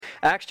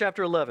Acts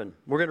chapter 11.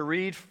 We're going to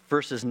read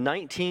verses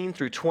 19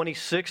 through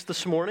 26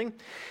 this morning.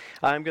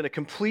 I'm going to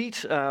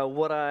complete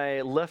what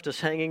I left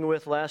us hanging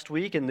with last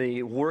week in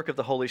the work of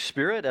the Holy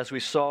Spirit, as we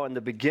saw in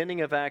the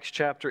beginning of Acts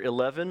chapter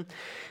 11.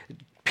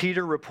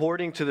 Peter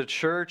reporting to the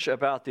church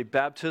about the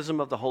baptism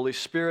of the Holy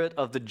Spirit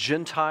of the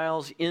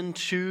Gentiles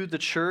into the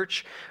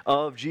church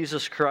of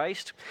Jesus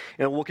Christ.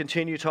 And we'll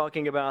continue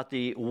talking about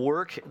the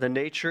work, the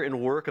nature and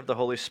work of the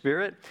Holy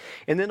Spirit.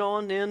 And then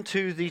on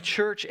into the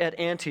church at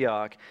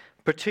Antioch,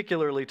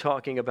 particularly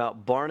talking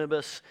about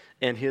Barnabas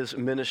and his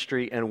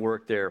ministry and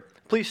work there.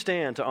 Please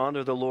stand to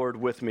honor the Lord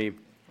with me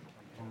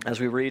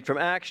as we read from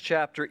Acts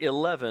chapter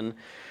 11,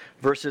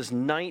 verses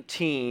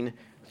 19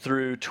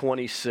 through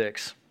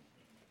 26.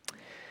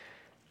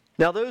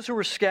 Now those who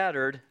were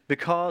scattered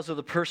because of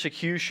the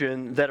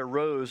persecution that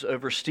arose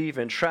over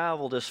Stephen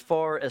traveled as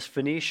far as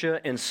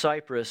Phoenicia and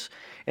Cyprus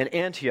and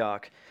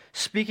Antioch,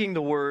 speaking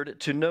the word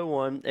to no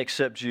one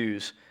except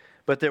Jews.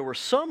 But there were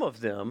some of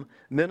them,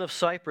 men of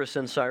Cyprus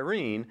and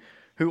Cyrene,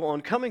 who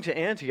on coming to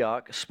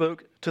Antioch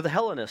spoke to the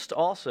Hellenists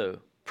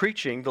also,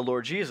 preaching the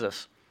Lord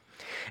Jesus.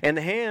 And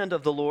the hand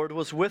of the Lord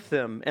was with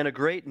them, and a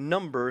great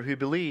number who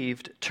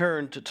believed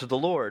turned to the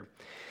Lord.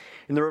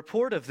 And the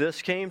report of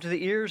this came to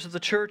the ears of the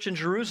church in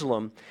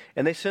Jerusalem,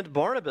 and they sent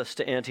Barnabas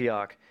to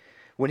Antioch.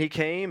 When he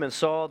came and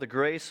saw the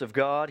grace of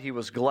God, he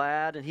was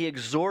glad, and he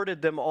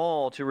exhorted them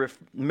all to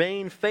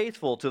remain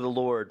faithful to the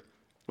Lord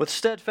with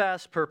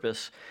steadfast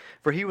purpose,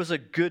 for he was a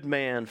good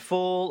man,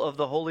 full of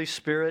the Holy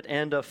Spirit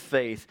and of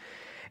faith.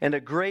 And a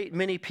great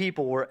many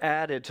people were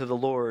added to the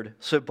Lord.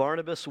 So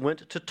Barnabas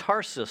went to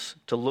Tarsus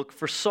to look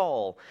for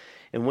Saul.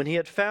 And when he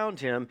had found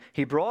him,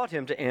 he brought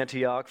him to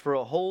Antioch. For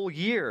a whole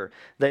year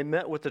they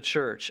met with the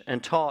church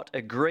and taught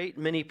a great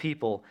many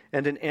people.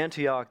 And in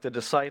Antioch the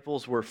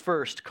disciples were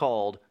first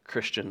called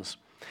Christians.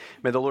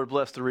 May the Lord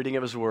bless the reading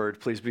of his word.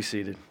 Please be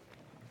seated.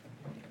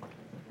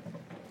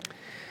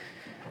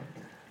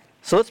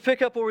 So let's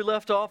pick up where we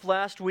left off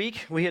last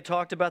week. We had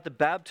talked about the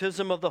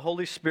baptism of the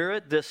Holy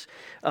Spirit, this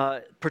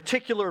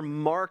particular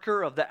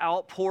marker of the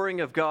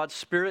outpouring of God's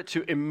Spirit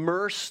to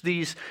immerse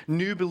these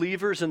new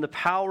believers in the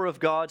power of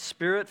God's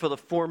Spirit for the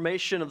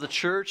formation of the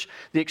church,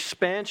 the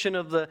expansion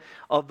of the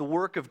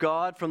work of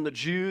God from the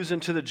Jews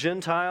into the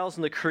Gentiles,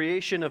 and the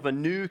creation of a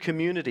new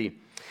community.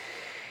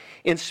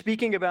 In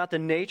speaking about the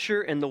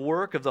nature and the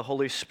work of the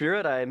Holy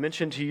Spirit, I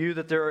mentioned to you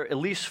that there are at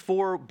least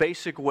four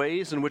basic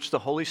ways in which the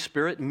Holy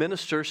Spirit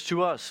ministers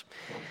to us.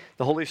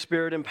 The Holy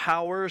Spirit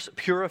empowers,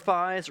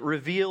 purifies,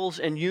 reveals,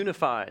 and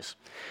unifies.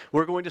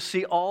 We're going to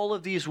see all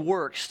of these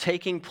works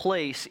taking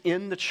place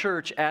in the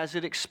church as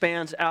it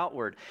expands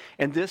outward.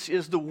 And this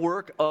is the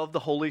work of the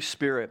Holy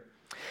Spirit.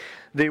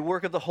 The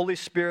work of the Holy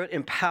Spirit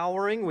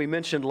empowering, we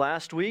mentioned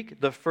last week,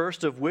 the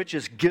first of which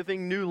is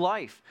giving new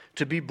life,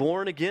 to be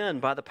born again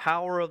by the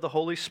power of the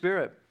Holy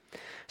Spirit.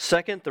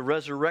 Second, the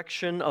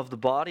resurrection of the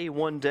body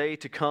one day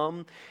to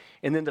come,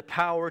 and then the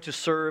power to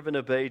serve and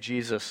obey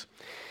Jesus.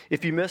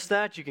 If you missed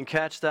that, you can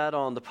catch that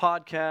on the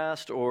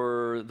podcast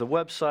or the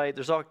website.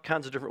 There's all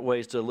kinds of different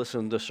ways to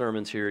listen to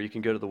sermons here. You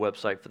can go to the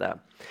website for that.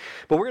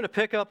 But we're going to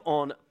pick up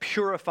on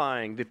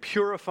purifying, the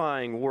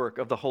purifying work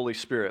of the Holy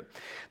Spirit.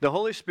 The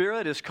Holy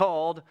Spirit is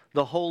called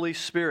the Holy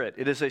Spirit.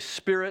 It is a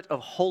spirit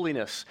of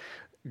holiness.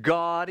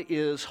 God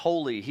is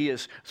holy. He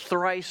is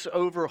thrice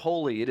over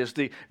holy. It is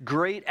the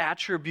great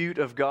attribute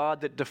of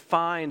God that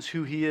defines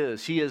who He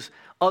is. He is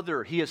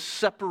other. He is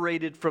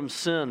separated from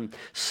sin,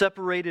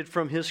 separated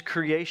from His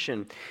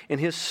creation. And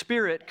His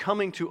Spirit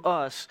coming to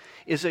us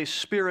is a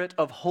spirit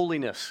of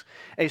holiness,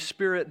 a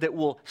spirit that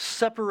will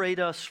separate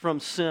us from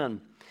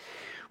sin.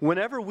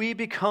 Whenever we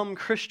become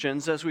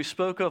Christians, as we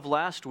spoke of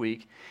last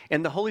week,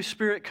 and the Holy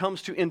Spirit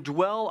comes to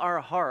indwell our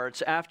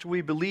hearts after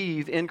we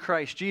believe in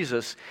Christ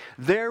Jesus,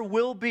 there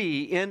will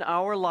be in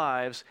our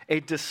lives a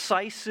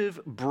decisive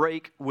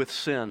break with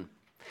sin.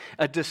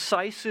 A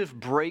decisive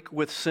break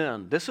with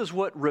sin. This is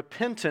what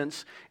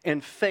repentance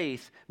and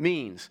faith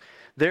means.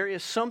 There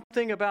is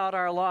something about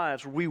our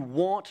lives where we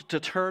want to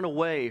turn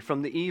away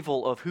from the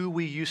evil of who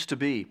we used to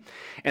be.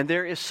 And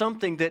there is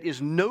something that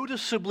is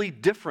noticeably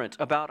different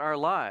about our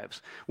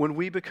lives when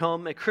we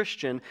become a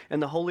Christian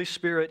and the Holy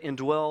Spirit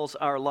indwells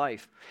our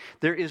life.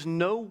 There is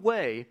no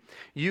way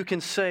you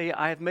can say,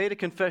 I have made a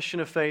confession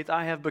of faith,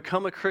 I have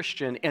become a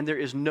Christian, and there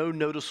is no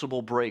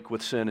noticeable break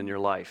with sin in your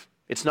life.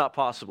 It's not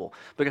possible,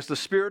 because the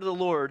Spirit of the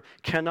Lord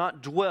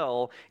cannot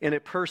dwell in a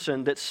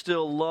person that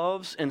still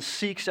loves and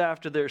seeks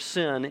after their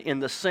sin in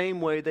the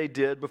same way they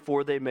did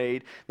before they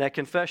made that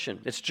confession.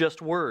 It's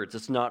just words.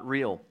 It's not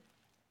real.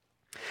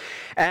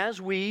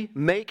 As we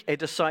make a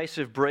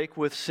decisive break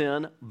with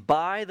sin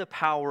by the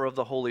power of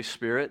the Holy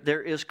Spirit,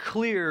 there is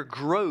clear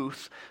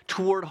growth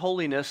toward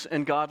holiness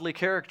and godly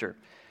character.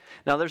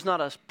 Now, there's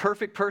not a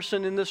perfect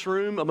person in this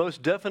room,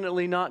 most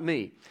definitely not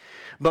me.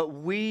 But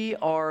we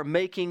are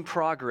making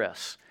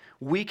progress.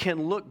 We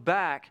can look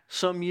back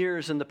some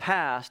years in the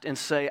past and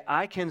say,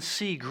 I can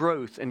see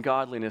growth in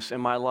godliness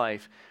in my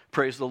life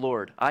Praise the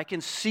Lord. I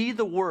can see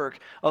the work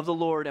of the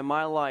Lord in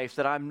my life,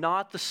 that I'm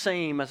not the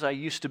same as I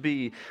used to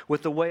be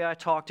with the way I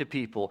talk to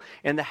people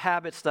and the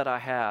habits that I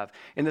have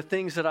and the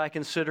things that I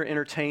consider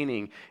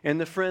entertaining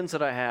and the friends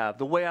that I have,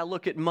 the way I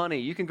look at money.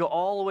 You can go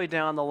all the way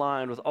down the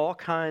line with all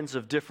kinds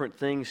of different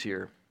things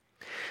here.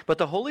 But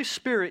the Holy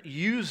Spirit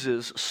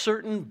uses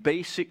certain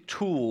basic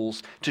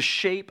tools to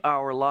shape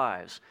our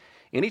lives.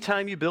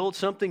 Anytime you build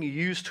something, you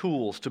use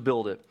tools to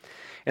build it.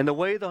 And the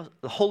way the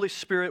Holy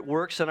Spirit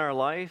works in our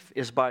life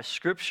is by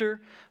Scripture,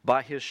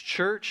 by His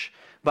church,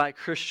 by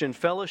Christian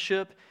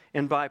fellowship,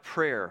 and by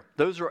prayer.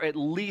 Those are at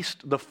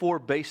least the 4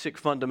 basic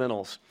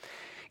fundamentals.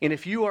 And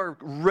if you are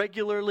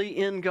regularly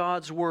in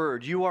God's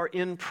Word, you are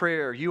in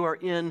prayer, you are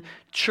in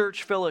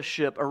church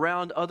fellowship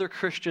around other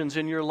Christians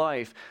in your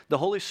life, the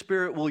Holy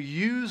Spirit will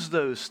use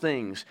those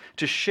things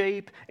to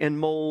shape and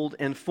mold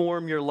and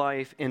form your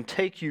life and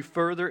take you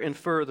further and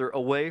further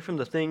away from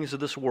the things of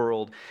this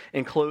world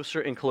and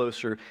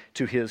closer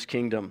to His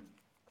kingdom.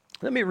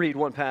 Let me read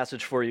one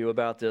passage for you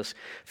about this.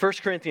 1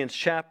 Corinthians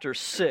chapter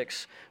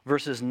 6,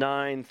 verses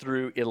 9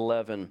 through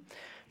 11.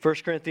 1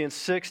 Corinthians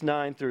 6,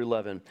 9 through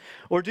 11.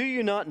 Or do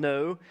you not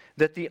know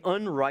that the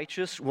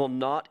unrighteous will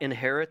not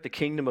inherit the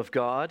kingdom of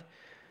God?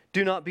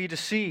 Do not be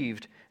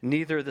deceived.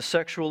 Neither the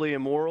sexually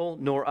immoral,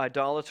 nor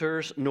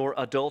idolaters, nor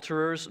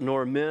adulterers,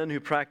 nor men who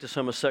practice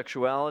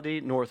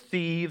homosexuality, nor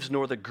thieves,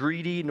 nor the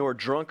greedy, nor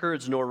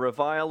drunkards, nor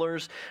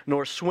revilers,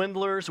 nor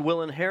swindlers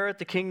will inherit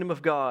the kingdom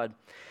of God.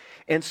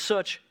 And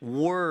such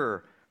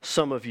were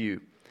some of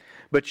you.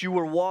 But you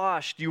were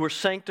washed, you were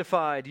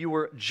sanctified, you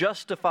were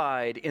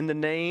justified in the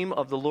name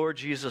of the Lord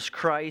Jesus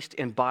Christ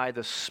and by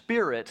the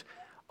Spirit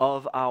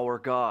of our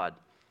God.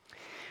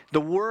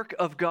 The work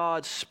of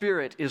God's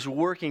Spirit is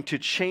working to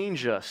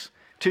change us,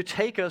 to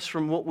take us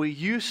from what we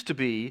used to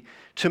be,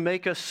 to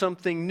make us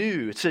something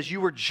new. It says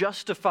you were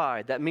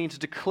justified. That means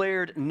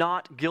declared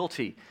not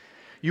guilty.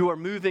 You are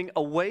moving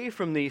away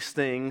from these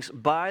things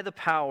by the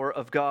power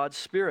of God's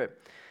Spirit.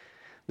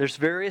 There's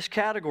various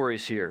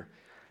categories here.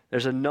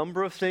 There's a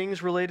number of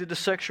things related to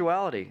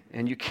sexuality,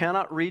 and you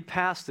cannot read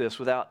past this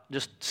without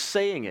just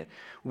saying it.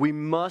 We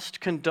must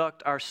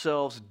conduct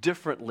ourselves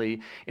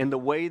differently in the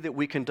way that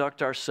we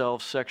conduct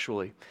ourselves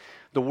sexually.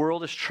 The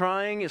world is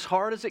trying as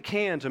hard as it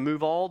can to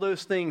move all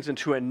those things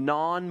into a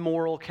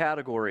non-moral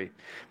category,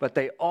 but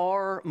they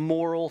are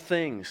moral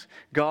things.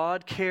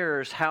 God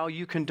cares how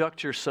you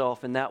conduct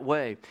yourself in that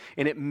way,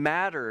 and it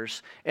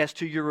matters as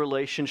to your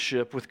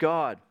relationship with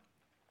God.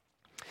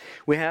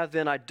 We have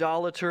then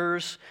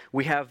idolaters.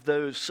 We have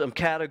those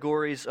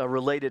categories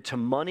related to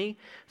money,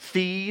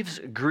 thieves,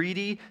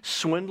 greedy,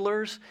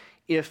 swindlers.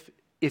 If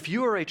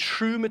you are a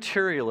true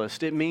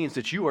materialist, it means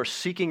that you are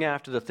seeking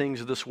after the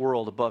things of this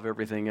world above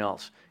everything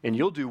else. And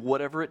you'll do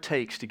whatever it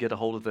takes to get a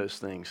hold of those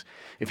things.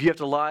 If you have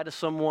to lie to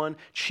someone,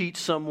 cheat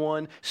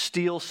someone,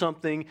 steal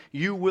something,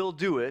 you will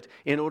do it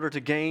in order to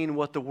gain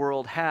what the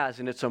world has.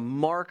 And it's a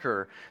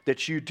marker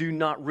that you do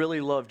not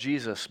really love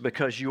Jesus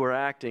because you are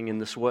acting in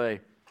this way.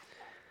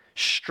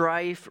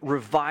 Strife,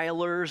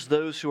 revilers,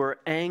 those who are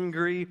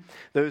angry,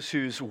 those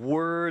whose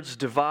words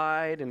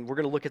divide, and we're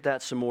going to look at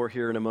that some more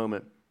here in a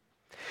moment.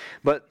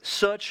 But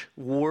such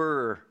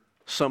were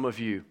some of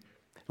you.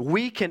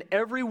 We can,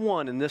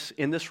 everyone in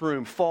this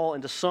room, fall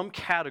into some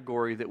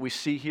category that we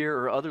see here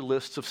or other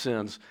lists of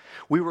sins.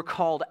 We were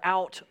called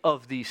out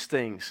of these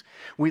things.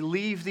 We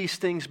leave these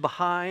things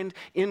behind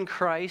in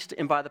Christ,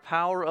 and by the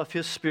power of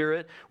His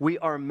Spirit, we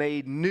are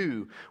made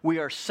new. We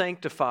are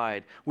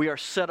sanctified. We are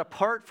set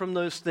apart from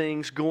those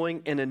things,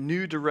 going in a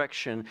new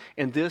direction,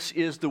 and this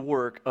is the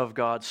work of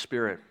God's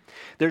Spirit.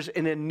 There's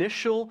an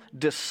initial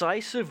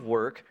decisive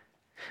work,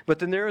 but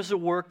then there is a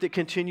work that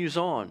continues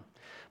on.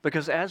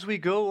 Because as we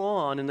go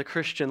on in the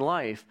Christian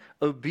life,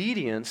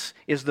 obedience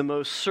is the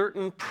most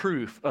certain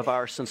proof of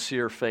our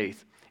sincere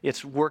faith.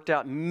 It's worked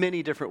out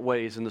many different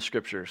ways in the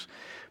Scriptures.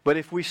 But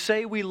if we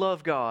say we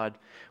love God,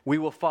 we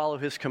will follow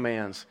His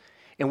commands.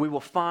 And we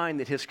will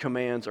find that His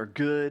commands are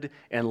good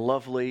and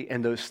lovely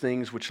and those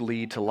things which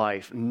lead to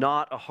life.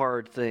 Not a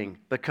hard thing,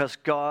 because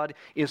God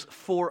is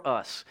for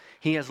us.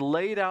 He has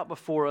laid out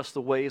before us the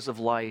ways of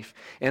life.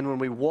 And when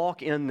we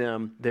walk in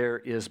them, there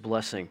is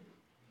blessing.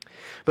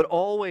 But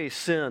always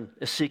sin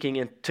is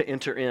seeking to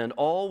enter in.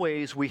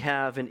 Always we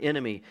have an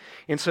enemy.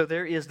 And so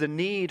there is the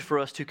need for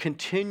us to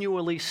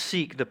continually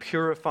seek the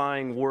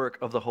purifying work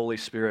of the Holy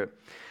Spirit.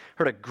 I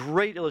heard a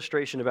great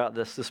illustration about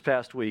this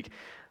past week.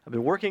 I've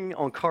been working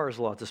on cars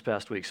a lot this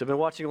past week, so I've been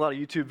watching a lot of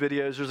YouTube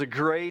videos. There's a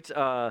great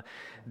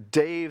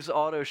Dave's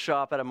Auto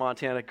Shop out of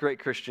Montana, great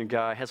Christian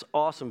guy, has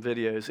awesome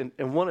videos.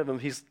 And one of them,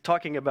 he's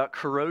talking about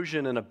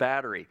corrosion in a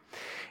battery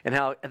and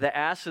how the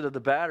acid of the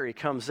battery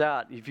comes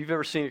out. If you've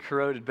ever seen a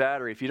corroded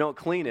battery, if you don't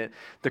clean it,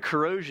 the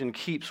corrosion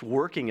keeps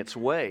working its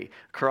way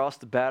across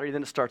the battery.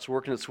 Then it starts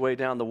working its way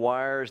down the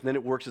wires, and then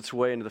it works its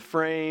way into the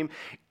frame.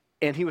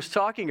 And he was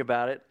talking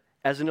about it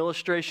as an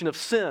illustration of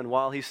sin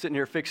while he's sitting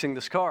here fixing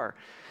this car.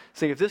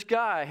 Saying if this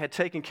guy had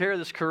taken care of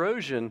this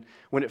corrosion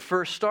when it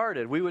first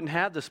started, we wouldn't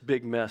have this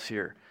big mess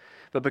here.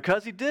 But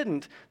because he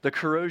didn't, the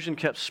corrosion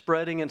kept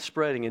spreading and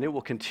spreading, and it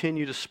will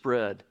continue to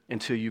spread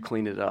until you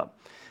clean it up.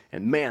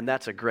 And man,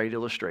 that's a great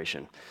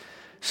illustration.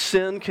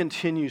 Sin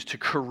continues to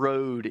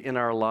corrode in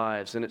our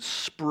lives, and it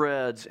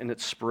spreads and it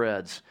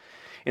spreads.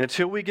 And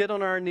until we get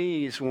on our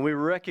knees, when we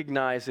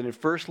recognize it and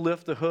first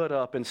lift the hood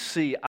up and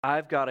see,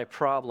 I've got a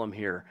problem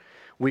here,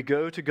 we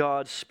go to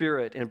God's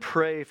Spirit and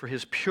pray for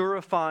His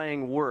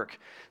purifying work,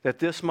 that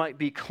this might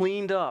be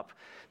cleaned up,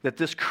 that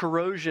this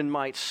corrosion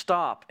might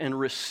stop and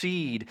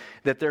recede,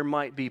 that there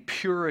might be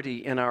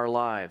purity in our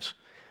lives.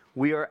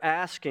 We are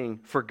asking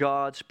for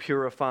God's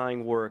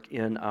purifying work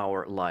in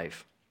our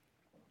life.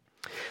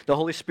 The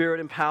Holy Spirit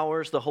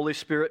empowers, the Holy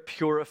Spirit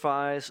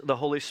purifies, the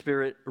Holy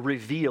Spirit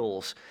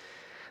reveals.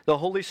 The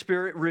Holy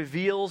Spirit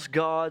reveals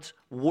God's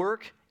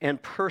work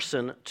and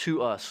person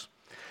to us.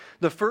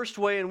 The first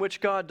way in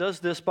which God does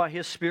this by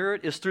His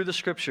Spirit is through the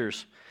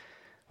Scriptures.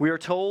 We are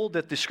told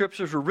that the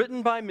Scriptures were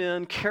written by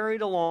men,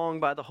 carried along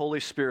by the Holy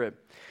Spirit.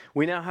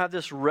 We now have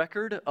this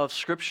record of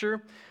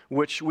Scripture,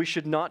 which we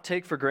should not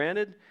take for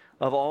granted.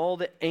 Of all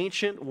the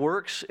ancient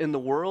works in the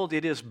world,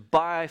 it is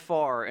by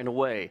far and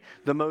away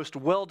the most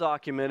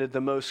well-documented,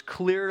 the most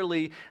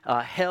clearly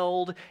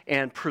held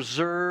and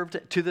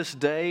preserved to this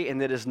day,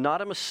 and it is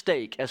not a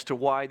mistake as to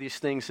why these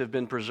things have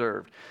been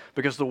preserved,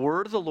 because the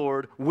word of the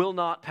Lord will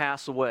not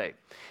pass away.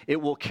 It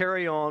will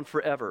carry on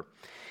forever.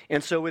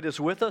 And so it is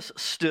with us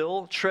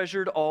still,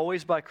 treasured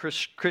always by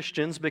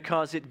Christians,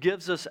 because it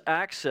gives us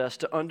access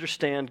to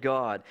understand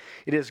God.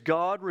 It is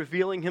God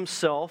revealing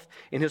Himself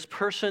in His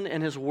person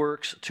and His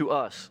works to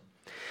us.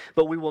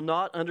 But we will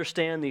not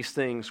understand these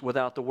things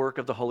without the work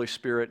of the Holy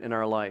Spirit in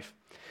our life.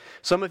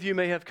 Some of you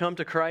may have come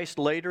to Christ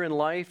later in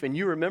life, and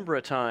you remember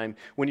a time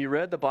when you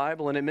read the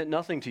Bible and it meant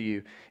nothing to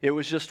you. It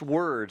was just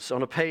words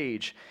on a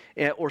page,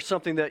 or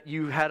something that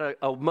you had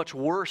a much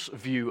worse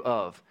view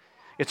of.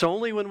 It's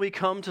only when we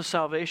come to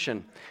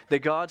salvation that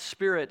God's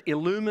Spirit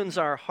illumines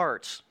our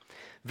hearts.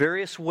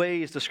 Various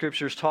ways the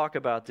Scriptures talk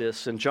about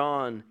this in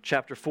John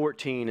chapter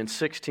 14 and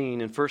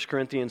 16 and 1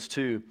 Corinthians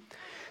 2,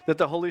 that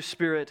the Holy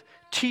Spirit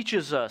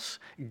teaches us,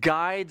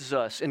 guides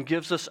us, and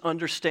gives us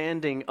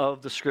understanding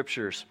of the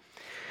Scriptures.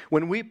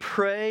 When we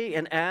pray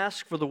and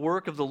ask for the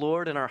work of the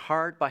Lord in our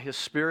heart by His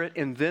Spirit,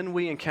 and then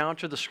we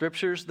encounter the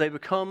Scriptures, they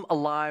become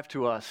alive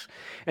to us,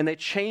 and they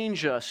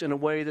change us in a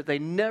way that they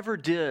never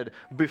did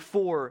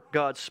before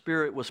God's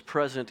Spirit was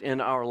present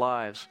in our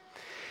lives.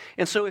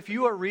 And so if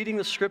you are reading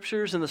the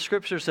Scriptures and the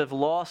Scriptures have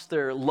lost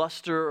their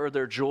luster or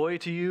their joy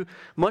to you,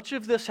 much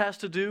of this has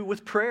to do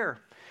with prayer.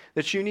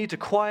 That you need to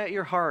quiet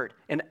your heart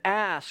and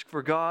ask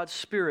for God's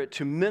Spirit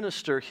to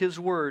minister His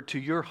Word to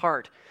your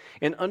heart,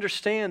 and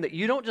understand that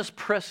you don't just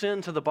press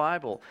into the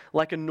Bible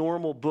like a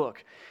normal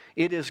book.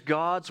 It is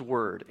God's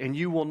Word, and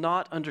you will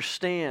not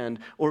understand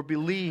or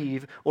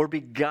believe or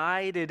be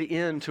guided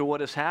into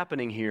what is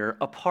happening here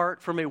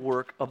apart from a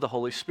work of the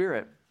Holy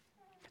Spirit.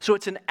 So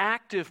it's an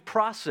active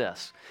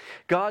process.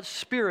 God's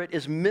Spirit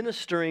is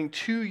ministering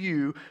to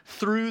you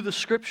through the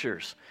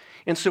Scriptures.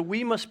 And so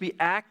we must be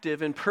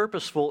active and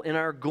purposeful in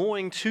our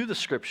going to the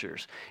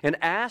Scriptures and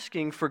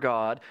asking for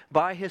God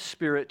by His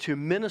Spirit to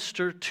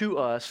minister to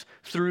us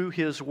through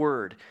His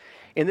Word.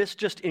 And this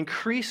just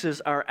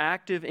increases our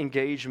active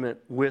engagement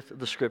with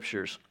the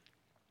Scriptures.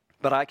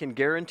 But I can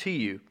guarantee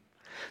you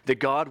that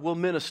God will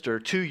minister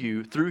to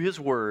you through His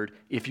Word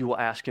if you will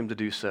ask Him to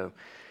do so.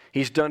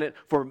 He's done it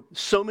for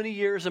so many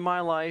years in my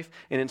life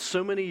and in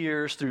so many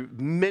years through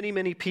many,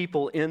 many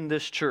people in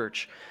this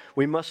church.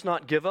 We must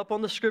not give up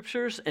on the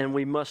Scriptures, and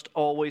we must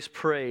always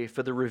pray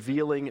for the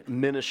revealing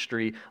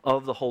ministry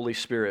of the Holy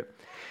Spirit.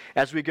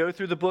 As we go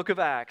through the book of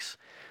Acts,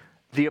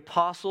 the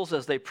apostles,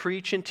 as they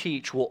preach and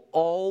teach, will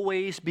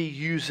always be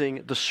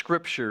using the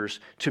Scriptures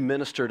to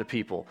minister to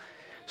people.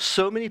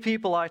 So many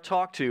people I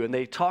talk to, and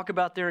they talk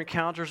about their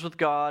encounters with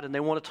God, and they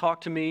want to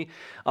talk to me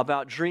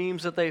about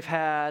dreams that they've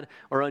had,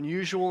 or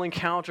unusual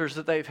encounters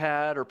that they've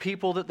had, or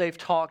people that they've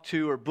talked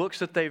to, or books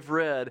that they've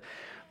read.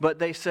 But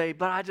they say,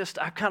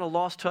 I've kind of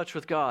lost touch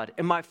with God.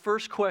 And my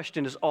first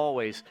question is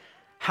always,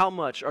 how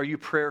much are you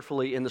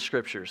prayerfully in the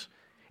Scriptures?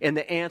 And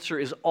the answer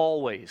is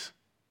always,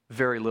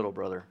 very little,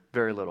 brother,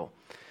 very little.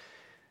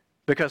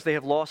 Because they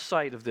have lost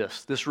sight of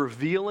this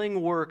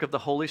revealing work of the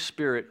Holy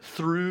Spirit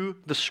through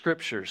the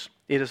Scriptures.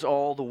 It is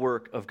all the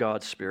work of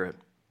God's Spirit.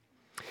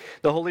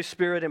 The Holy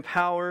Spirit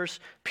empowers,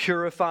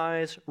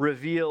 purifies,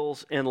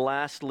 reveals, and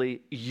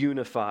lastly,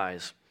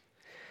 unifies.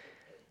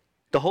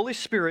 The Holy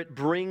Spirit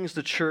brings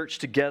the church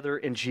together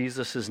in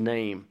Jesus'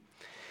 name.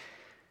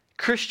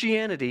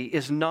 Christianity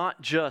is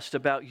not just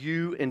about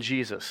you and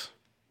Jesus.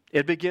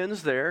 It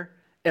begins there.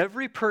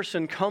 Every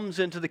person comes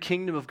into the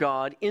kingdom of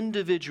God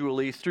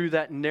individually through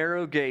that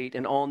narrow gate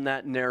and on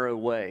that narrow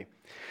way.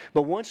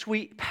 But once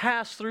we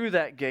pass through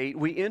that gate,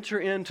 we enter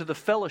into the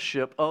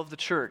fellowship of the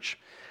church.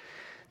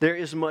 There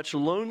is much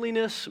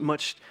loneliness,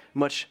 much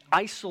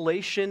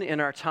isolation in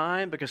our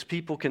time because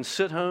people can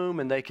sit home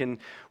and they can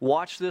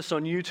watch this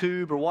on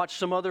YouTube or watch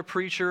some other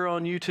preacher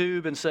on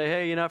YouTube and say,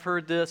 hey, I've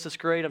heard this, it's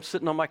great, I'm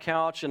sitting on my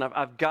couch and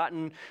I've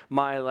gotten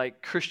my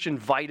Christian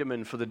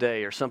vitamin for the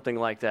day or something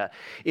like that.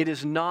 It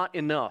is not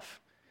enough.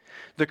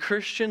 The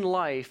Christian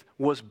life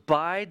was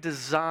by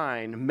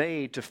design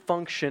made to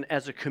function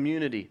as a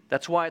community.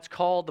 That's why it's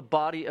called the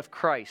body of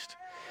Christ.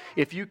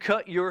 If you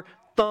cut your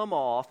thumb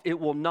off, it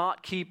will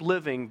not keep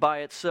living by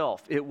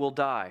itself. It will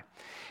die.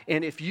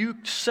 And if you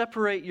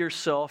separate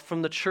yourself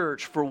from the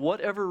church for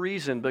whatever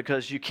reason,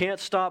 because you can't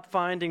stop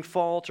finding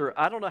fault, or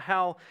I don't know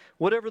how,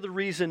 whatever the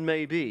reason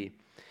may be,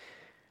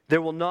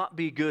 there will not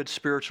be good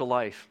spiritual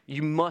life.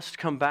 You must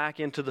come back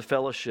into the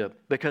fellowship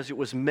because it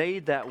was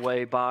made that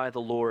way by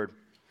the Lord.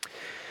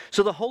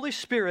 So the Holy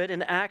Spirit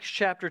in Acts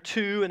chapter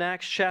 2 and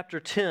Acts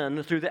chapter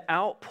 10, through the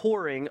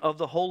outpouring of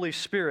the Holy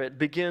Spirit,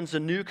 begins a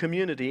new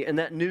community, and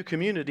that new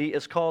community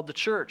is called the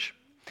church.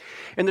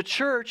 And the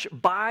church,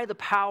 by the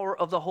power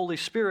of the Holy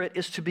Spirit,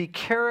 is to be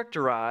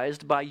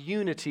characterized by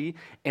unity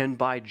and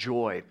by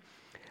joy.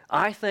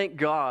 I thank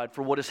God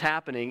for what is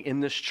happening in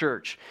this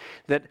church,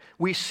 that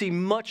we see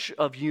much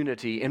of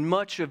unity and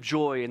much of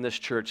joy in this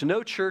church.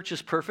 No church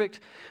is perfect,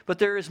 but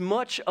there is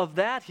much of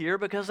that here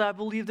because I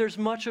believe there's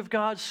much of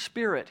God's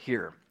Spirit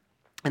here.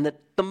 And the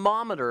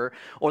thermometer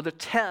or the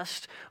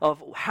test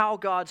of how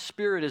God's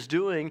Spirit is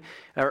doing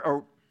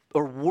or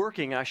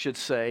working, I should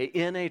say,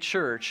 in a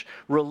church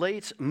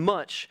relates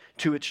much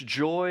to its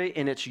joy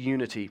and its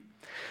unity.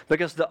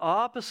 Because the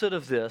opposite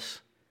of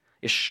this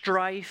is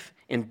strife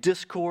and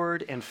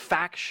discord and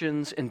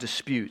factions and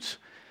disputes.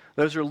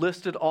 Those are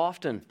listed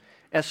often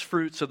as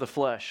fruits of the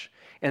flesh,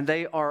 and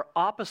they are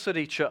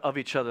opposite of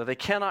each other. They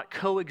cannot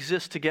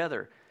coexist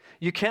together.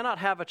 You cannot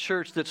have a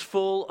church that's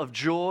full of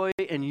joy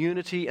and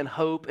unity and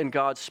hope in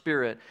God's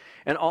Spirit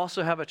and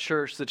also have a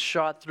church that's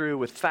shot through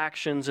with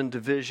factions and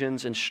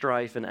divisions and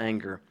strife and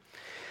anger.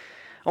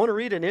 I want to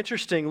read an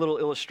interesting little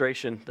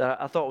illustration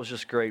that I thought was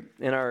just great.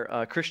 In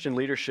our Christian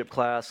leadership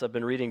class, I've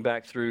been reading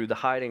back through The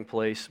Hiding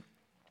Place,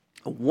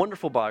 a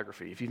wonderful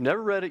biography. If you've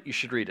never read it, you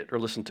should read it or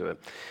listen to it.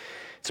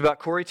 It's about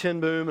Corrie ten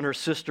Boom and her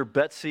sister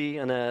Betsy,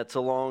 and it's a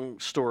long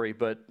story,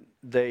 but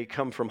they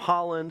come from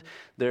Holland.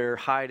 They're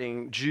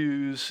hiding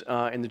Jews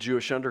in the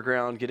Jewish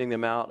underground, getting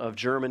them out of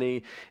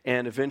Germany,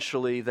 and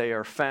eventually they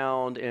are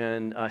found,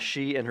 and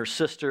she and her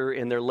sister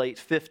in their late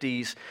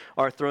 50s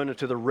are thrown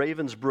into the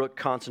Ravensbrück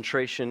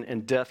concentration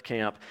and death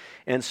camp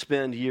and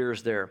spend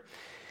years there.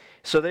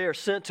 So they are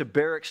sent to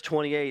Barracks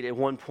 28 at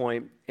one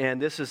point, and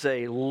this is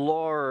a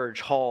large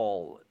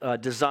hall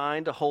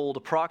designed to hold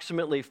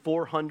approximately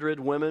 400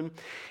 women,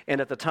 and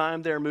at the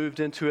time they're moved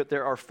into it,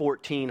 there are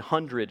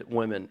 1,400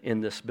 women in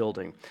this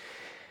building.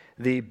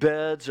 The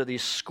beds are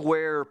these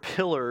square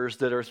pillars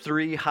that are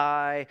 3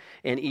 high,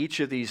 and each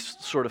of these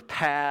sort of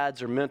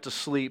pads are meant to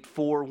sleep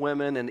 4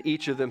 women, and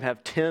each of them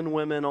have 10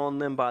 women on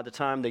them by the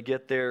time they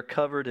get there,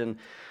 covered in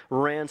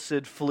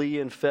rancid,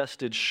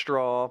 flea-infested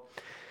straw.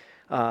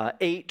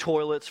 8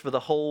 toilets for the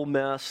whole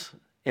mess,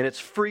 and it's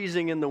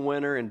freezing in the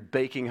winter and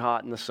baking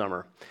hot in the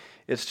summer.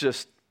 It's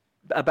just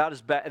about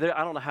as bad.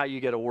 I don't know how you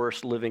get a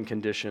worse living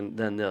condition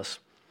than this.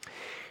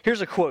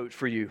 Here's a quote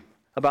for you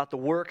about the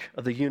work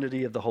of the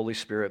unity of the Holy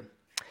Spirit.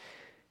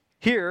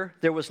 Here,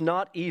 there was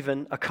not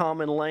even a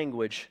common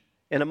language,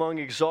 and among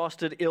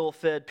exhausted,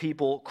 ill-fed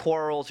people,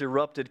 quarrels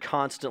erupted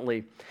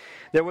constantly.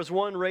 There was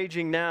one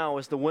raging now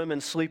as the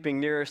women sleeping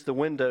nearest the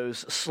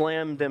windows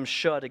slammed them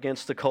shut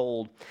against the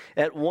cold.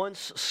 At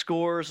once,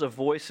 scores of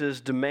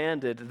voices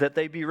demanded that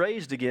they be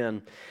raised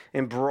again,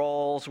 and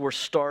brawls were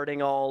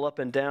starting all up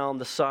and down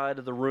the side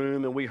of the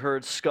room, and we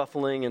heard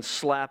scuffling and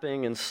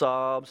slapping and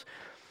sobs.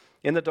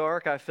 In the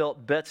dark, I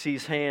felt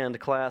Betsy's hand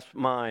clasp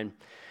mine.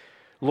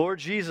 "Lord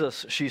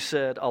Jesus," she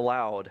said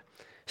aloud,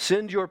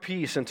 "send your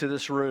peace into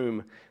this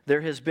room.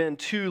 There has been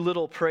too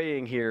little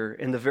praying here,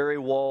 and the very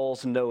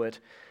walls know it.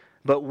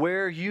 But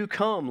where you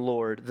come,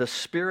 Lord, the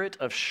spirit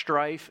of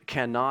strife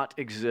cannot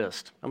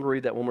exist." I'm going to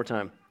read that one more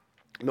time.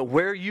 "But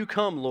where you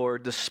come,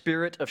 Lord, the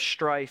spirit of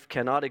strife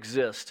cannot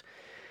exist."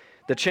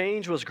 The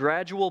change was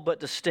gradual but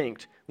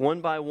distinct.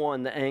 One by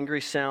one, the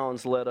angry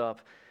sounds led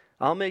up.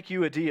 "I'll make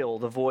you a deal,"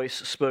 the voice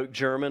spoke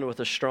German with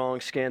a strong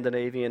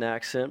Scandinavian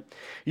accent.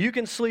 "You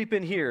can sleep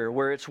in here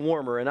where it's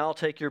warmer, and I'll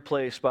take your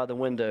place by the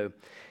window.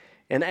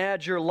 And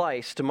add your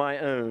lice to my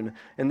own."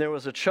 And there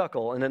was a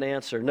chuckle and an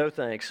answer, "No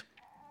thanks."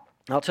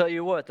 "I'll tell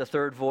you what," the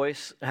third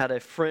voice had a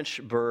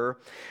French burr,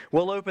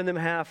 "we'll open them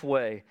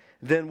halfway.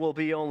 Then we'll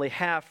be only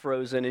half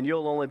frozen, and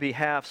you'll only be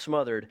half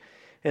smothered."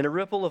 And a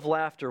ripple of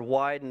laughter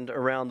widened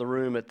around the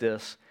room at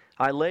this.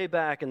 I lay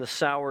back in the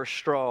sour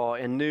straw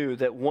and knew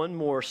that one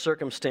more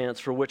circumstance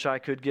for which I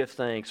could give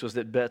thanks was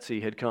that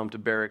Betsy had come to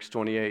Barracks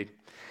 28.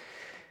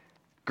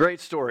 Great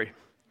story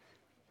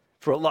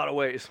for a lot of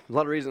ways, a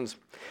lot of reasons.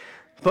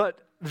 But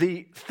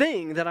the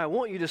thing that I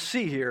want you to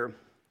see here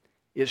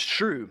is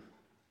true.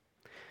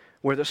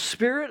 Where the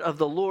Spirit of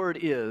the Lord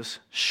is,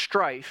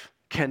 strife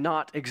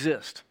cannot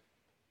exist.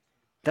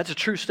 That's a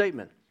true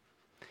statement.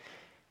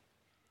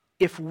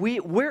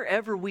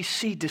 wherever we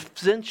see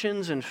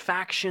dissensions and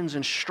factions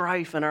and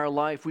strife in our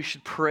life, we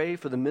should pray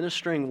for the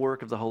ministering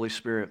work of the Holy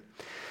Spirit.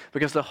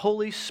 Because the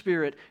Holy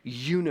Spirit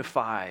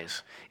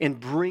unifies and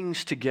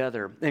brings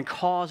together and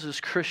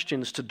causes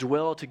Christians to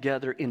dwell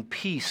together in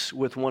peace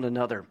with one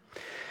another.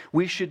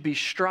 We should be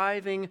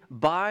striving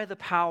by the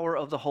power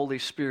of the Holy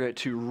Spirit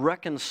to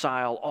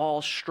reconcile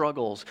all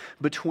struggles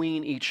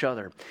between each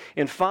other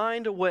and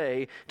find a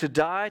way to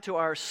die to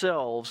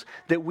ourselves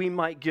that we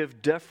might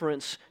give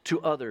deference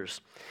to others.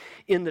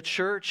 In the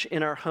church,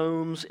 in our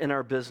homes, in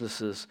our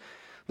businesses,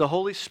 the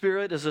Holy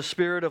Spirit is a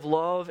spirit of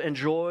love and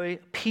joy,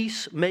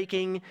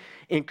 peacemaking,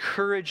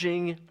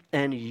 encouraging,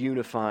 and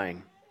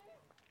unifying.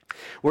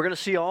 We're going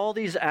to see all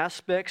these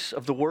aspects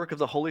of the work of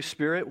the Holy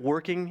Spirit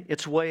working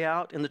its way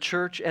out in the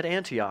church at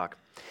Antioch.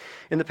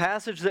 In the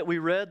passage that we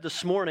read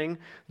this morning,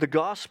 the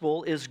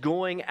gospel is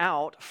going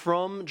out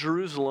from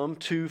Jerusalem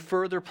to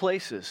further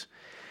places.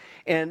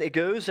 And it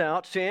goes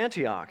out to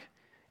Antioch.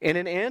 And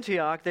in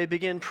Antioch, they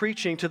begin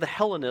preaching to the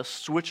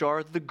Hellenists, which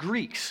are the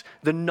Greeks,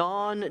 the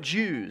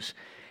non-Jews.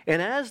 And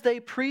as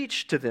they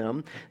preach to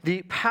them,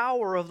 the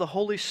power of the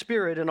Holy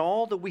Spirit and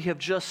all that we have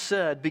just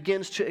said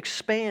begins to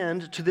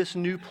expand to this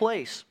new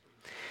place.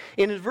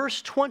 And in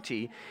verse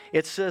 20,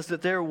 it says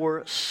that there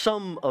were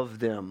some of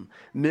them,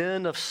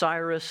 men of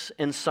Cyrus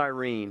and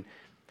Cyrene.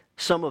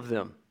 Some of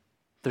them.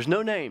 There's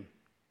no name.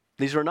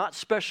 These are not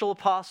special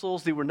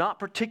apostles. They were not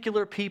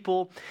particular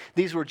people.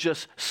 These were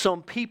just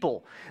some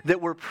people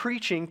that were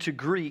preaching to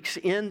Greeks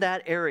in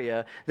that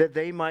area that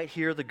they might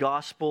hear the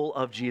gospel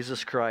of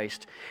Jesus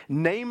Christ.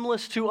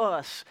 Nameless to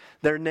us,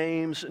 their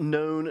names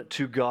known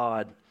to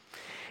God.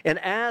 And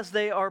as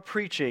they are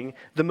preaching,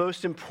 the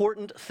most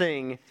important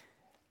thing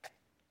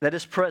that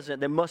is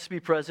present, that must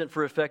be present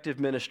for effective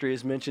ministry,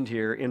 is mentioned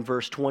here in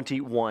verse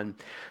 21.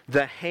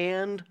 The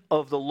hand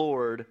of the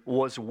Lord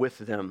was with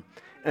them,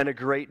 and a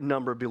great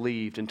number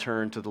believed and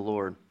turned to the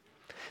Lord.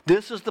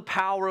 This is the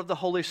power of the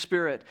Holy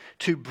Spirit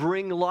to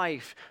bring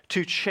life,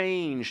 to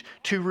change,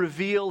 to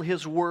reveal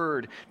His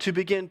Word, to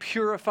begin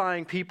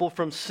purifying people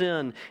from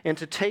sin, and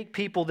to take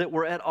people that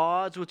were at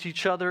odds with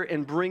each other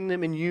and bring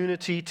them in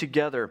unity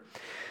together.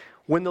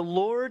 When the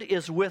Lord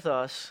is with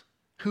us,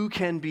 who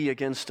can be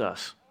against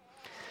us?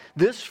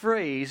 This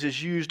phrase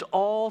is used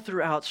all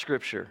throughout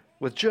Scripture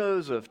with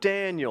Joseph,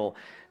 Daniel,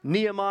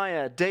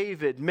 Nehemiah,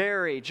 David,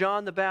 Mary,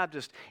 John the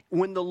Baptist.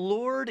 When the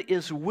Lord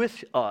is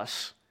with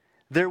us,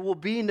 there will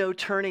be no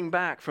turning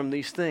back from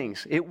these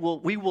things.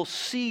 We will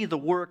see the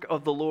work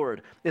of the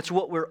Lord. It's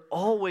what we're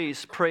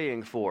always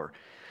praying for.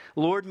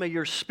 Lord, may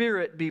your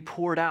Spirit be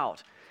poured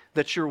out,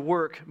 that your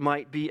work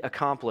might be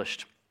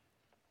accomplished.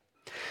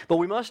 But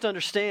we must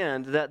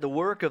understand that the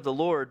work of the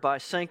Lord by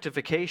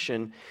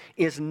sanctification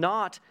is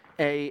not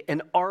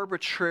an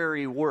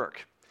arbitrary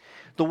work.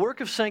 The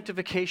work of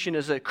sanctification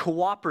is a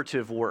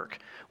cooperative work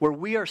where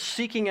we are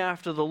seeking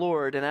after the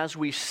Lord, and as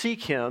we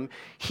seek Him,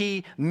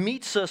 He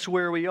meets us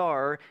where we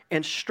are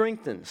and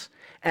strengthens.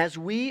 As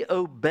we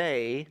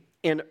obey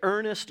in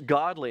earnest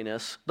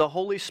godliness, the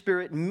Holy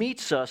Spirit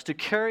meets us to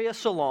carry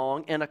us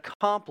along and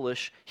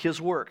accomplish His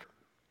work.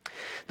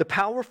 The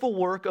powerful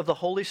work of the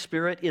Holy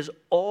Spirit is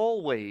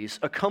always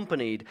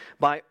accompanied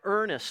by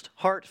earnest,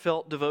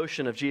 heartfelt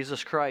devotion of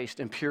Jesus Christ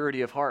and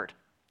purity of heart.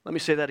 Let me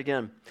say that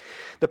again.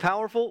 The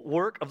powerful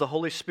work of the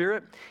Holy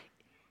Spirit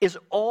is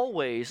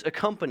always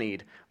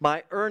accompanied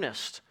by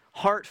earnest,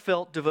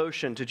 heartfelt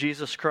devotion to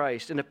Jesus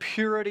Christ and a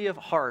purity of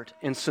heart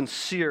and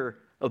sincere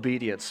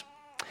obedience.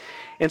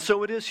 And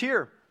so it is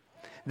here.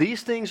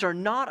 These things are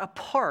not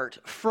apart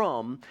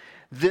from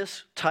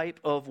this type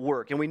of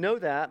work. And we know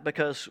that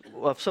because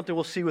of something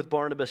we'll see with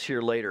Barnabas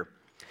here later.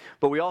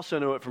 But we also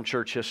know it from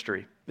church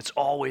history. It's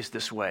always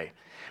this way.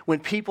 When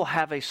people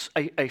have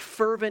a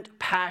fervent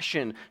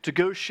passion to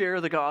go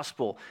share the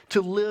gospel,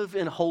 to live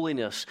in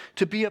holiness,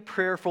 to be a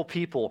prayerful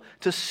people,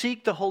 to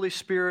seek the Holy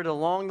Spirit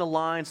along the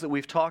lines that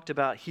we've talked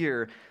about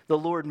here, the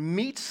Lord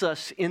meets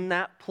us in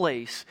that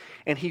place,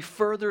 and He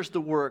furthers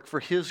the work for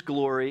His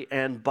glory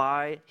and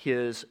by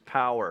His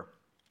power.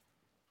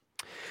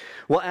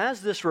 Well,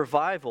 as this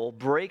revival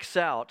breaks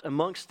out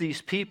amongst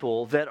these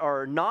people that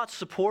are not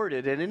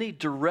supported in any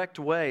direct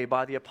way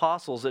by the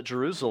apostles at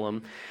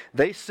Jerusalem,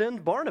 they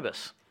send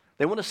Barnabas.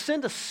 They want to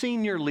send a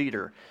senior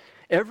leader.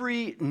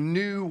 Every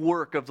new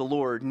work of the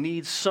Lord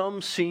needs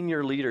some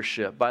senior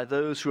leadership by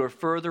those who are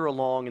further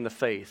along in the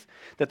faith,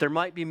 that there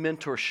might be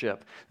mentorship,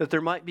 that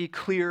there might be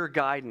clear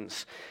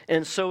guidance.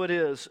 And so it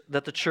is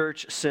that the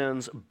church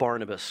sends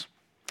Barnabas.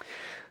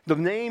 The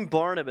name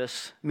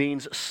Barnabas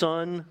means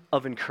son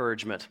of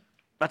encouragement.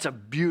 That's a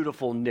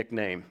beautiful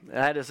nickname.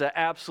 That is an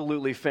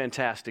absolutely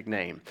fantastic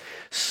name.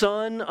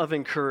 Son of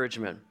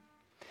encouragement.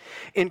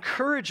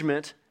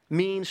 Encouragement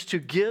means to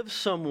give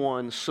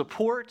someone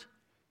support,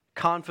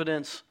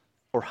 confidence,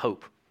 or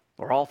hope,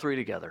 or all three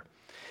together.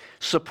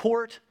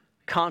 Support,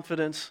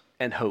 confidence,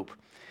 and hope.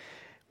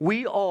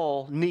 We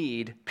all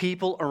need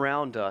people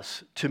around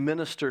us to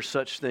minister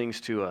such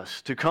things to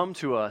us, to come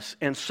to us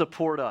and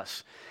support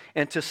us.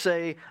 and to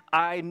say,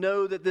 I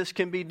know that this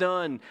can be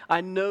done.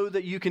 I know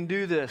that you can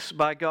do this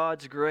by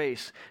God's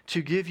grace,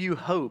 to give you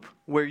hope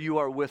where you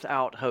are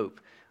without hope.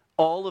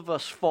 All of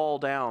us fall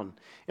down,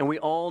 and we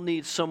all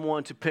need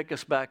someone to pick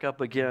us back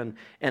up again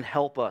and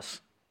help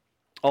us.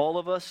 All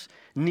of us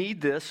need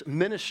this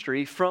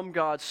ministry from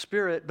God's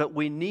Spirit, but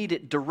we need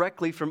it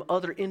directly from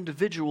other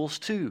individuals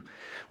too.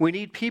 We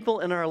need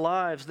people in our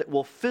lives that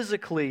will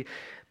physically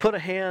put a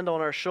hand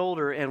on our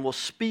shoulder and will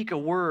speak a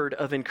word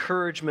of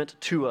encouragement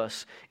to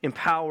us,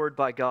 empowered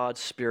by God's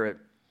Spirit.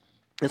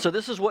 And so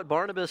this is what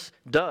Barnabas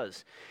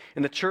does,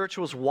 and the church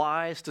was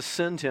wise to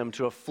send him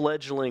to a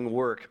fledgling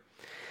work.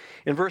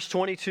 In verse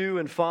 22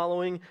 and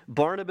following,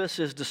 Barnabas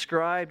is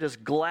described as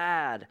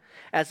glad,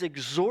 as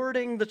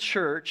exhorting the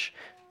church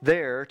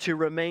there to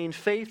remain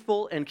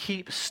faithful and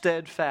keep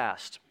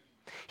steadfast.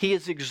 He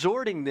is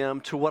exhorting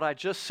them to what I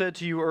just said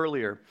to you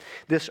earlier,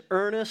 this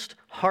earnest,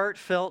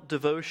 heartfelt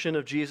devotion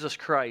of Jesus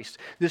Christ,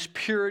 this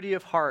purity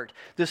of heart,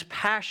 this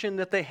passion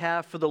that they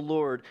have for the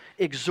Lord,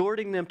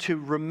 exhorting them to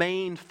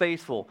remain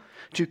faithful,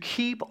 to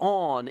keep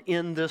on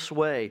in this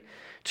way,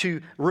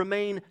 to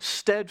remain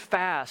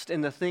steadfast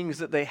in the things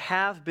that they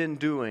have been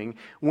doing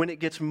when it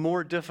gets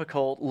more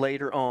difficult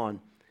later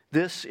on.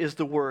 This is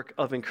the work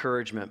of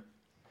encouragement.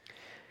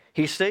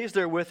 He stays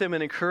there with them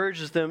and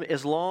encourages them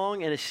as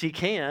long as he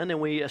can, and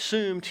we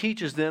assume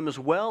teaches them as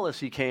well as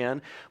he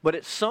can. But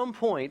at some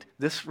point,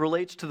 this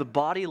relates to the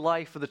body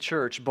life of the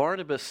church.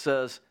 Barnabas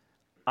says,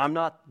 I'm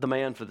not the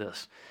man for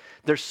this.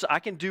 I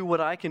can do what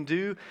I can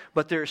do,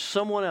 but there's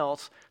someone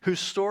else whose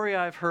story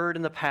I've heard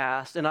in the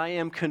past, and I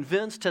am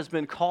convinced has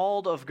been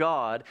called of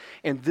God,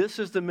 and this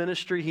is the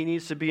ministry he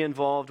needs to be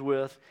involved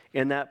with,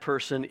 and that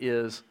person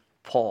is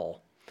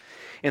Paul.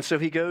 And so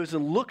he goes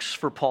and looks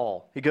for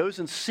Paul. He goes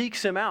and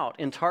seeks him out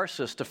in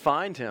Tarsus to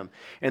find him.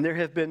 And there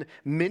have been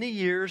many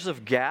years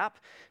of gap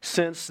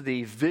since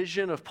the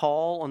vision of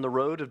Paul on the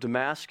road of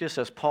Damascus,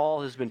 as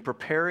Paul has been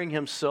preparing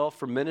himself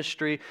for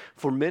ministry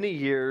for many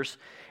years.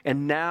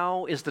 And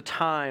now is the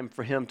time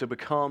for him to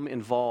become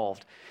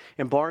involved.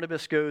 And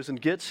Barnabas goes and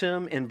gets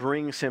him and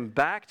brings him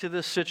back to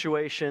this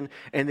situation,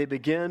 and they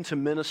begin to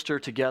minister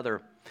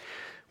together.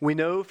 We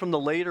know from the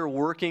later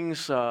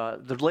workings,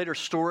 the later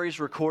stories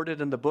recorded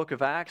in the book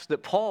of Acts,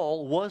 that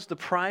Paul was the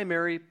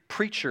primary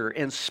preacher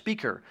and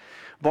speaker.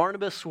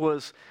 Barnabas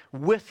was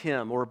with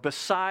him or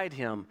beside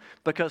him,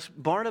 because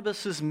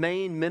Barnabas'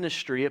 main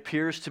ministry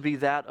appears to be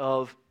that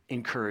of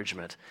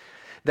encouragement,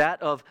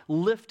 that of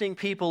lifting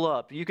people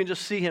up. You can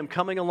just see him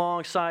coming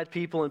alongside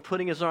people and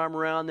putting his arm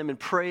around them and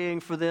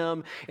praying for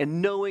them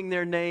and knowing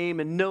their name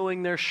and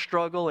knowing their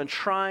struggle and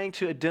trying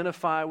to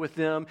identify with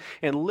them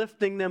and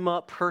lifting them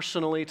up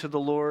personally to the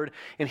Lord.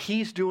 And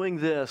he's doing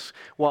this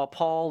while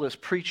Paul is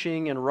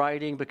preaching and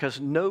writing, because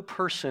no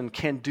person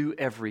can do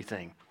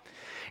everything.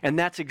 And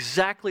that's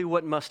exactly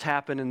what must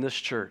happen in this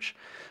church.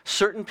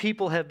 Certain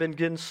people have been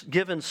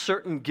given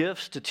certain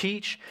gifts to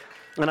teach.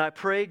 And I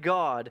pray,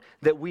 God,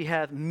 that we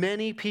have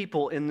many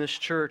people in this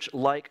church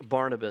like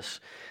Barnabas,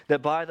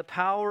 that by the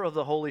power of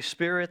the Holy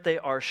Spirit, they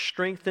are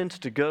strengthened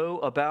to go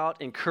about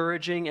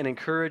encouraging and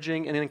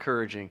encouraging and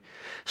encouraging,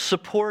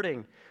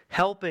 supporting,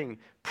 helping,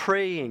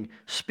 praying,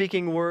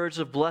 speaking words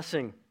of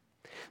blessing,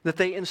 that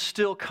they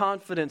instill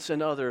confidence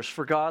in others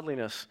for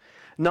godliness.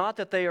 Not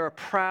that they are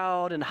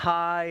proud and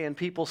high and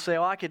people say,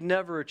 oh, I could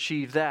never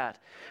achieve that.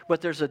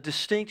 But there's a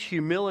distinct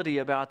humility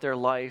about their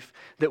life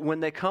that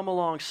when they come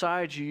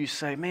alongside you, you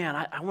say, man,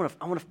 I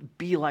want to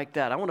be like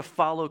that. I want to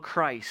follow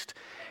Christ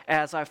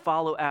as I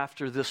follow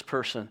after this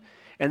person.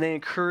 And they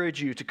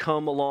encourage you to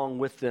come along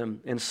with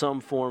them in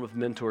some form of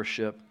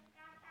mentorship.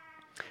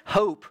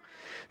 Hope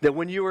that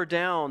when you are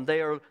down,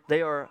 they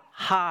are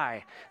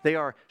high. They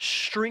are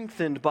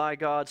strengthened by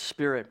God's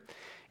Spirit.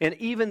 And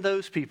even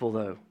those people,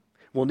 though,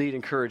 will need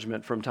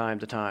encouragement from time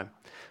to time,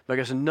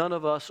 because none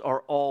of us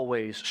are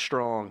always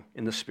strong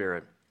in the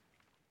Spirit.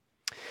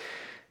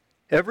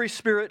 Every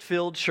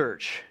Spirit-filled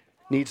church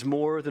needs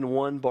more than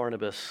one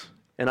Barnabas,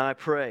 and I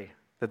pray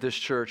that this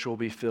church will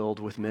be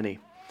filled with many.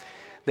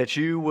 That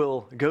you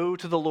will go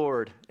to the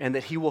Lord and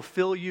that He will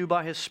fill you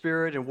by His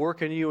Spirit and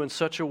work in you in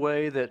such a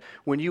way that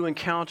when you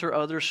encounter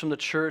others from the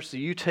church, that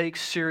you take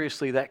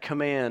seriously that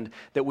command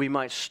that we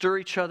might stir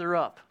each other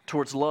up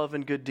towards love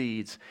and good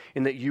deeds,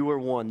 and that you are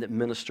one that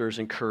ministers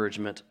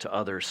encouragement to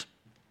others.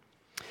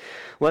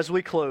 Well, as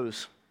we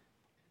close,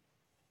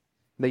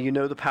 may you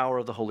know the power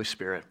of the Holy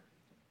Spirit.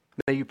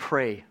 May you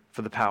pray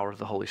for the power of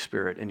the Holy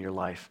Spirit in your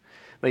life.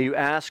 May you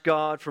ask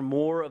God for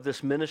more of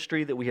this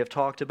ministry that we have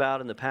talked about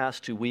in the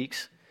past 2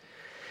 weeks.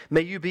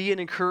 May you be an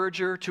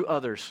encourager to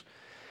others.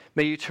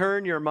 May you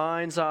turn your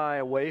mind's eye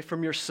away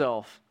from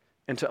yourself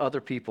and to other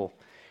people.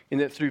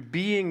 And that through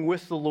being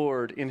with the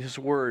Lord in His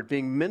Word,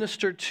 being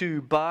ministered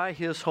to by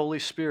His Holy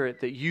Spirit,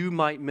 that you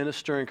might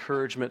minister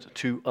encouragement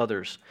to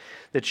others.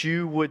 That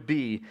you would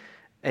be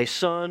a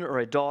son or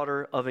a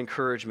daughter of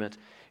encouragement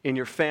in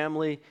your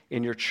family,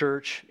 in your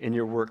church, in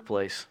your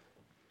workplace.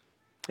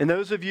 And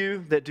those of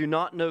you that do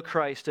not know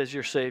Christ as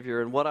your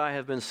Savior, and what I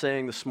have been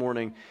saying this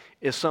morning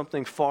is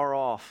something far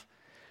off,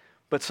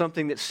 but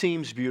something that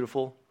seems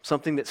beautiful,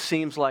 something that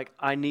seems like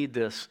I need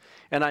this,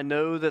 and I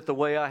know that the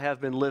way I have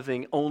been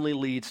living only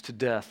leads to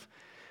death.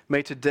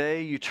 May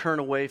today you turn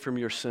away from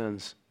your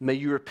sins. May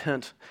you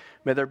repent.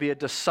 May there be a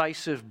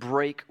decisive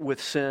break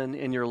with sin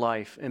in your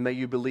life, and may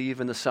you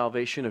believe in the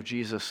salvation of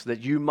Jesus,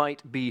 that you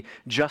might be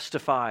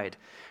justified,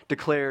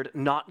 declared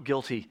not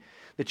guilty,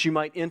 that you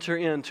might enter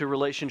into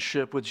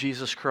relationship with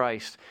Jesus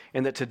Christ,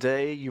 and that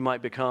today you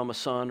might become a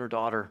son or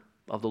daughter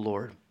of the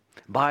Lord,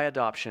 by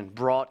adoption,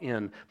 brought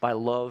in by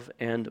love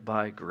and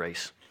by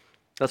grace.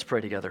 Let's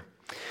pray together.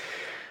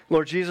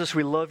 Lord Jesus,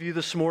 we love you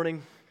this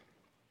morning.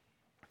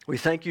 We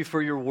thank you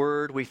for your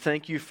word. We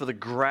thank you for the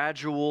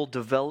gradual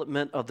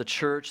development of the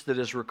church that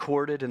is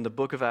recorded in the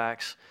book of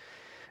Acts.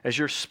 As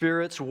your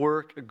Spirit's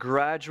work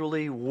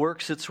gradually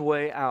works its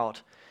way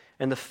out,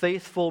 and the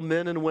faithful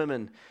men and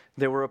women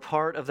that were a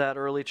part of that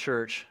early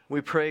church,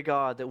 we pray,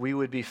 God, that we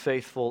would be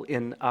faithful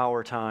in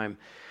our time.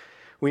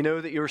 We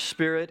know that your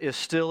Spirit is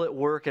still at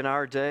work in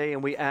our day,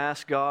 and we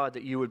ask, God,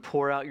 that you would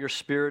pour out your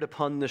Spirit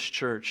upon this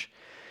church,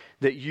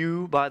 that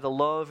you, by the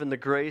love and the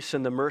grace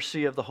and the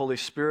mercy of the Holy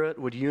Spirit,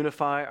 would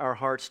unify our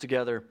hearts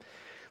together,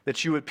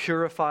 that you would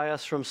purify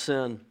us from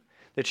sin,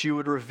 that you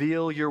would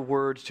reveal your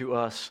word to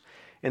us,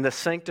 and the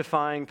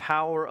sanctifying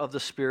power of the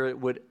Spirit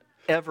would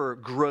ever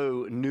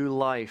grow new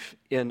life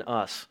in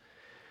us.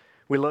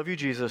 We love you,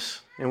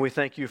 Jesus, and we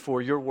thank you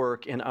for your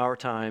work in our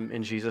time.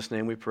 In Jesus'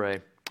 name we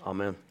pray.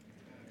 Amen.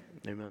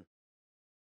 Amen.